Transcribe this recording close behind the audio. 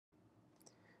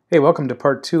Hey, welcome to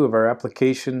part 2 of our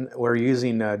application. We're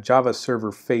using Java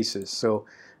Server Faces. So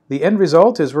the end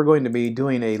result is we're going to be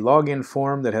doing a login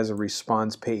form that has a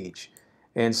response page.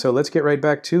 And so let's get right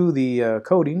back to the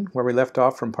coding where we left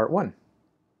off from part 1.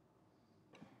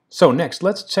 So next,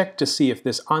 let's check to see if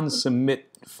this onSubmit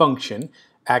function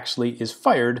actually is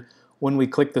fired when we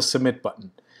click the Submit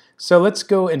button. So let's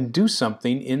go and do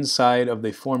something inside of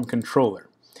the form controller.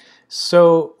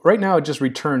 So right now it just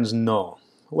returns null.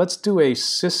 Let's do a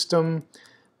system.out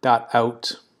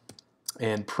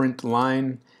and print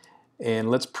line, and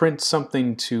let's print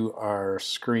something to our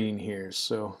screen here.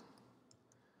 So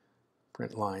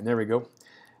print line, there we go.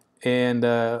 And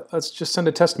let's just send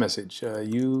a test message.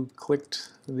 You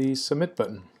clicked the submit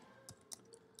button.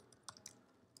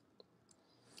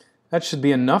 That should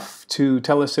be enough to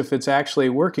tell us if it's actually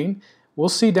working. We'll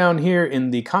see down here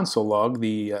in the console log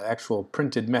the actual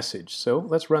printed message. So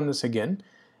let's run this again.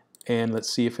 And let's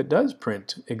see if it does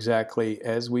print exactly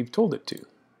as we've told it to.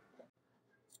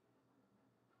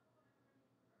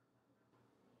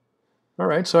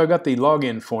 Alright, so I've got the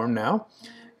login form now,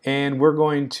 and we're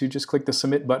going to just click the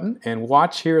submit button and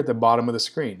watch here at the bottom of the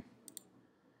screen.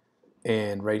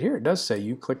 And right here it does say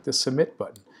you click the submit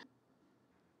button.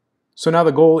 So now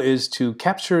the goal is to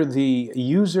capture the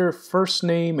user first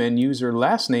name and user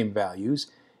last name values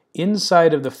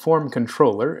inside of the form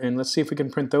controller, and let's see if we can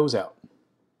print those out.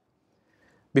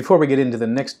 Before we get into the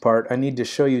next part, I need to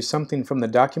show you something from the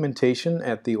documentation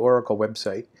at the Oracle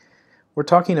website. We're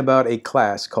talking about a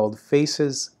class called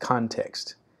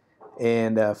FacesContext.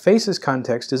 And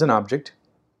FacesContext is an object,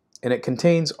 and it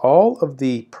contains all of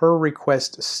the per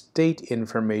request state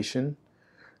information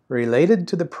related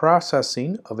to the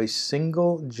processing of a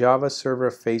single Java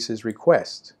Server Faces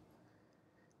request.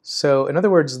 So, in other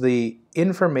words, the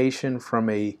information from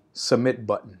a submit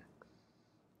button.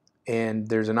 And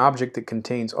there's an object that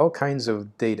contains all kinds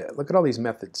of data. Look at all these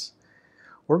methods.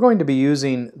 We're going to be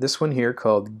using this one here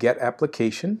called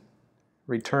getApplication,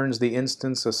 returns the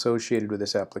instance associated with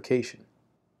this application.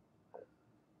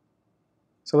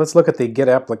 So let's look at the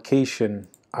getApplication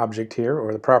object here,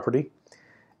 or the property,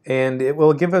 and it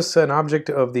will give us an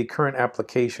object of the current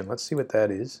application. Let's see what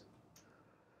that is.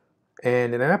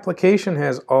 And an application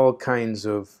has all kinds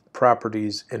of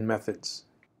properties and methods.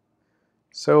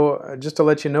 So just to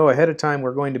let you know ahead of time,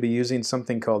 we're going to be using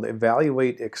something called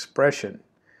evaluate expression,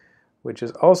 which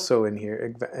is also in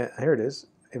here. Here it is,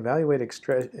 evaluate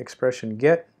expression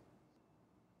get.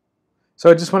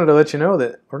 So I just wanted to let you know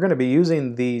that we're going to be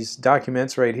using these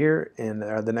documents right here in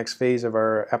the next phase of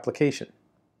our application.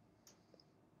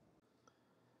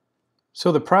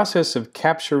 So the process of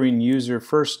capturing user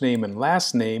first name and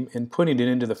last name and putting it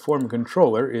into the form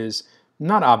controller is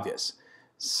not obvious.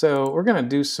 So we're going to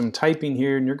do some typing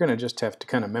here, and you're going to just have to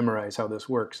kind of memorize how this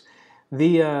works.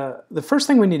 The first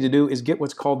thing we need to do is get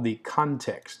what's called the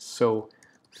context. So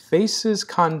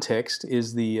FacesContext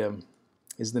is the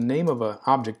name of an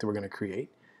object that we're going to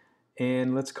create,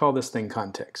 and let's call this thing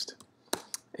context.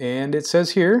 And it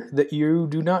says here that you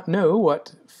do not know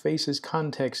what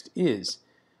FacesContext is.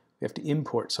 We have to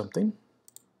import something.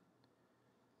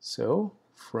 So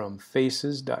from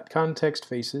faces.context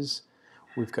faces,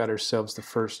 we've got ourselves the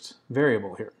first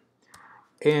variable here.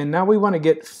 And now we want to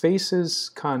get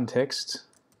FacesContext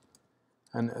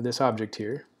on this object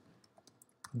here,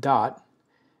 dot,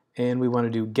 and we want to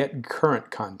do get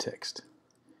current context.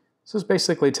 So this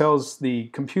basically tells the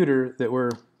computer that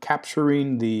we're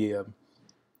capturing the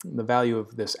value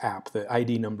of this app, the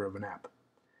ID number of an app.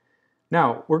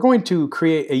 Now we're going to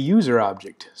create a user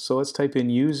object. So let's type in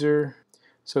user.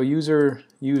 So user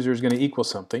is going to equal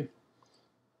something.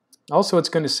 Also, it's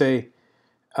going to say,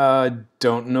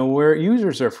 don't know where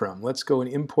users are from. Let's go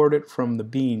and import it from the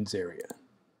beans area.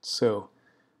 So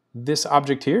this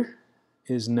object here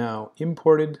is now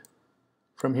imported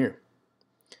from here.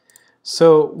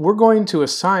 So we're going to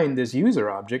assign this user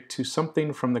object to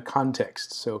something from the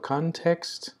context. So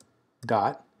context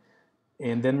dot,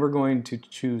 and then we're going to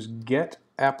choose get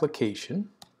application,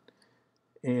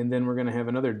 and then we're going to have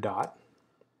another dot.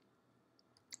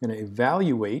 Going to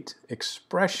evaluate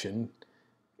expression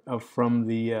from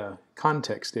the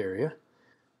context area.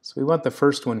 So we want the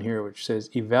first one here, which says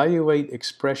evaluate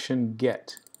expression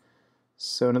get.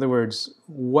 So in other words,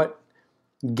 what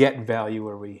get value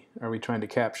are we trying to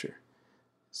capture?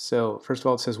 So first of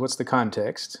all, it says what's the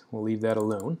context. We'll leave that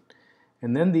alone.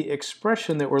 And then the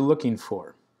expression that we're looking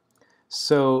for.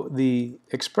 So the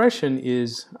expression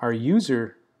is our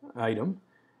user item,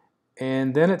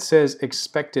 and then it says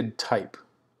expected type.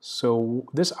 So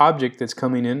this object that's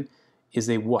coming in is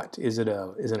a what? Is it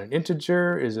an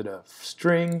integer? Is it a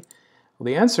string? Well,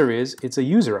 the answer is it's a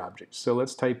user object. So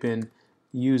let's type in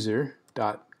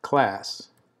user.class.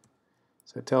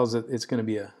 So it tells it it's going to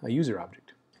be a user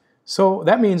object. So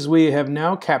that means we have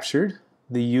now captured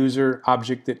the user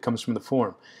object that comes from the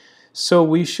form. So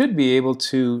we should be able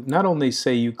to not only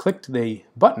say you clicked the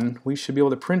button, we should be able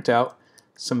to print out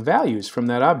some values from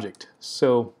that object.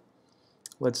 So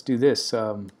let's do this.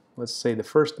 Let's say the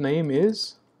first name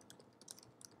is,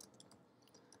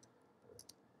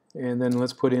 and then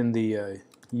let's put in the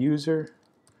user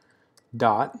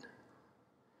dot,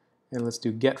 and let's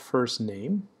do get first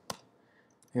name,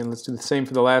 and let's do the same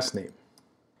for the last name.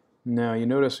 Now you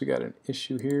notice we got an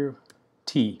issue here,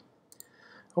 T.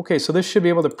 Okay, so this should be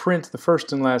able to print the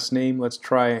first and last name. Let's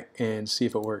try and see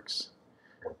if it works.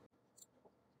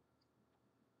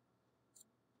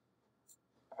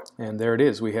 And there it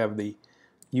is. We have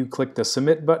you click the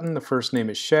submit button, the first name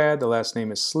is Shad, the last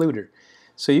name is Sluter.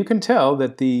 So you can tell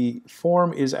that the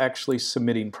form is actually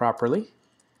submitting properly.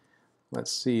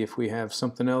 Let's see if we have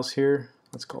something else here.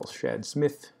 Let's call Shad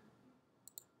Smith.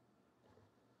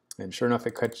 And sure enough,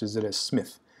 it catches it as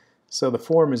Smith. So the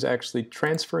form is actually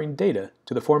transferring data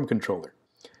to the form controller.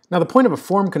 Now the point of a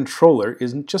form controller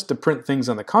isn't just to print things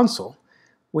on the console.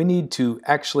 We need to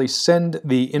actually send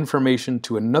the information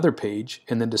to another page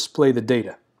and then display the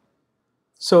data.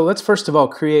 So let's first of all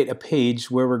create a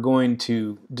page where we're going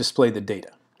to display the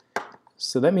data.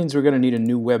 So that means we're going to need a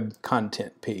new web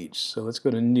content page. So let's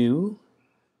go to New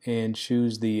and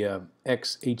choose the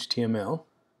XHTML.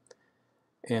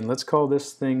 And let's call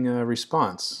this thing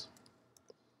Response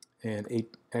and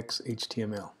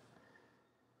XHTML.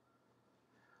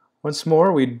 Once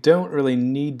more, we don't really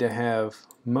need to have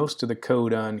most of the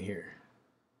code on here.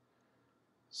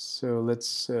 So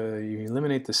let's you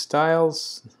eliminate the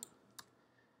styles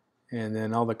and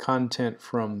then all the content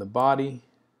from the body.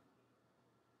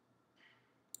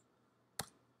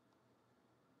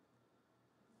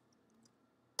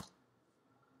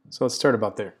 So let's start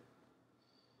about there.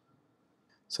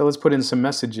 So let's put in some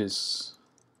messages,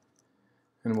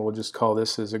 and we'll just call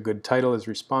this as a good title as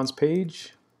response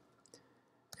page,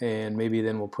 and maybe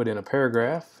then we'll put in a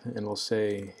paragraph and we'll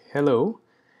say hello.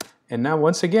 And now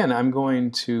once again I'm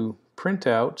going to print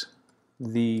out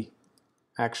the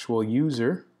actual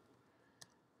user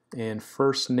and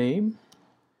first name,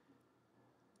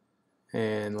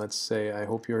 and let's say I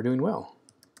hope you're doing well.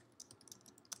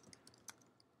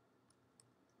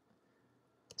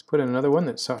 Let's put in another one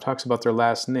that talks about their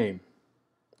last name.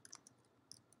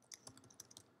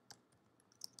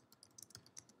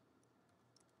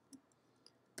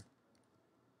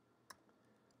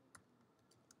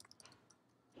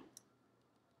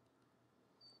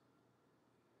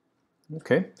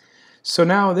 Okay, so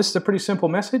now this is a pretty simple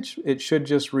message. It should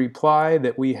just reply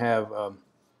that we have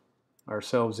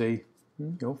ourselves a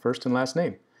first and last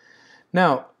name.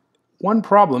 Now, one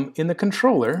problem in the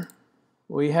controller,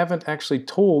 we haven't actually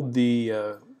told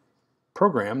the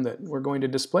program that we're going to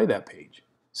display that page.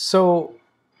 So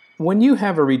when you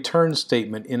have a return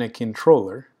statement in a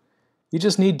controller, you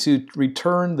just need to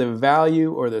return the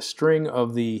value or the string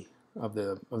of the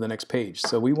next page.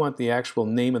 So we want the actual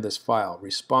name of this file,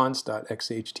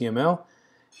 response.xhtml,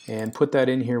 and put that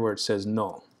in here where it says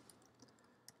null.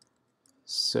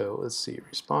 So let's see,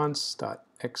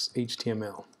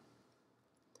 response.xhtml.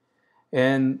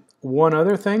 And one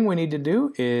other thing we need to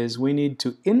do is we need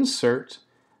to insert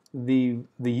the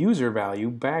user value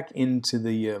back into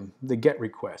the GET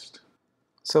request.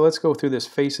 So let's go through this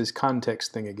FacesContext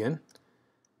thing again.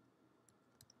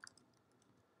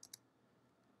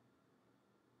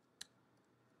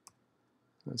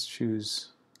 Let's choose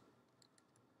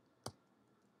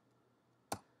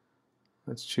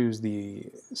the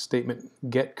statement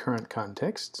get current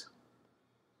context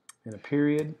and a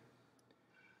period,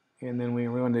 and then we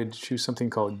wanted to choose something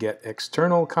called get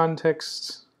external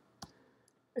context,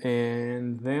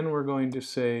 and then we're going to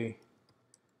say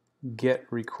get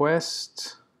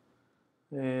request,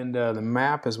 and the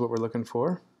map is what we're looking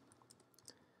for.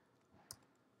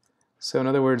 So in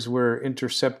other words, we're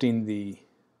intercepting the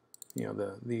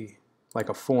like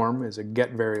a form is a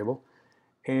get variable,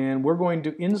 and we're going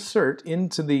to insert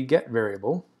into the get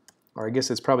variable, or I guess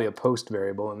it's probably a post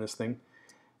variable in this thing,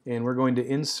 and we're going to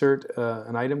insert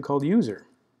an item called user,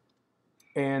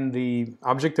 and the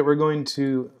object that we're going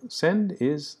to send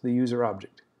is the user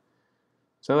object.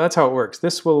 So that's how it works.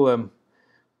 This will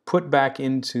put back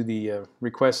into the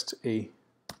request a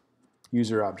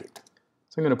user object.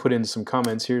 So I'm going to put in some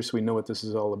comments here so we know what this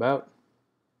is all about.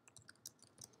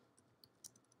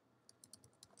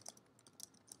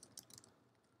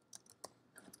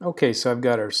 Okay, so I've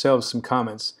got ourselves some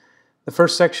comments. The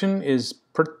first section is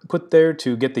put there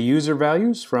to get the user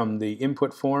values from the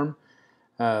input form.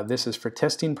 This is for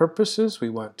testing purposes. We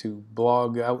want to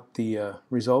blog out the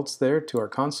results there to our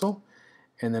console,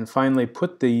 and then finally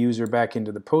put the user back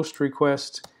into the post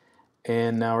request,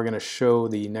 and now we're going to show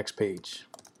the next page.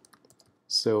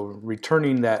 So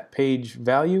returning that page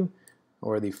value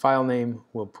or the file name,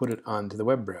 we'll put it onto the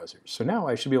web browser. So now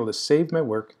I should be able to save my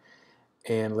work,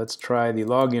 and let's try the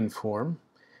login form.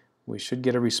 We should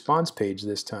get a response page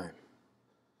this time.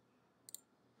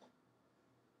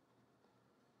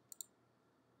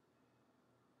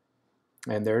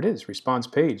 And there it is, response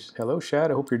page. Hello Shad,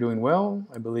 I hope you're doing well.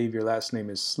 I believe your last name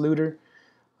is Sluter.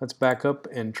 Let's back up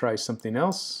and try something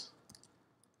else.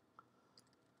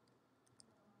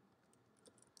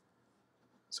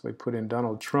 So we put in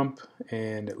Donald Trump,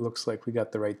 and it looks like we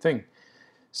got the right thing.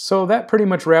 So that pretty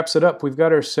much wraps it up. We've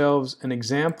got ourselves an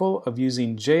example of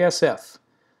using JSF.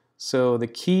 So the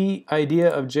key idea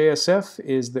of JSF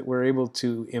is that we're able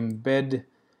to embed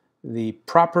the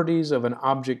properties of an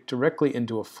object directly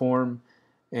into a form,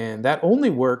 and that only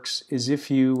works is if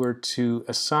you were to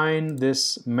assign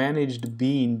this managed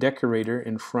being decorator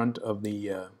in front of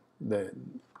the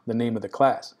name of the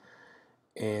class.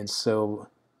 And so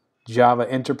Java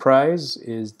Enterprise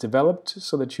is developed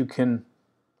so that you can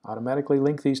automatically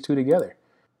link these two together.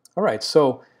 All right,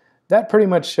 so that pretty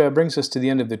much brings us to the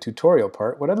end of the tutorial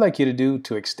part. What I'd like you to do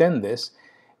to extend this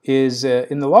is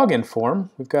in the login form,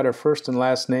 we've got our first and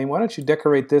last name. Why don't you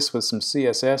decorate this with some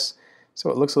CSS so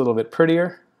it looks a little bit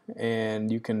prettier,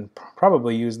 and you can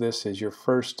probably use this as your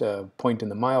first point in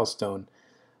the milestone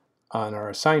on our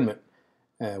assignment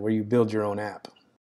where you build your own app.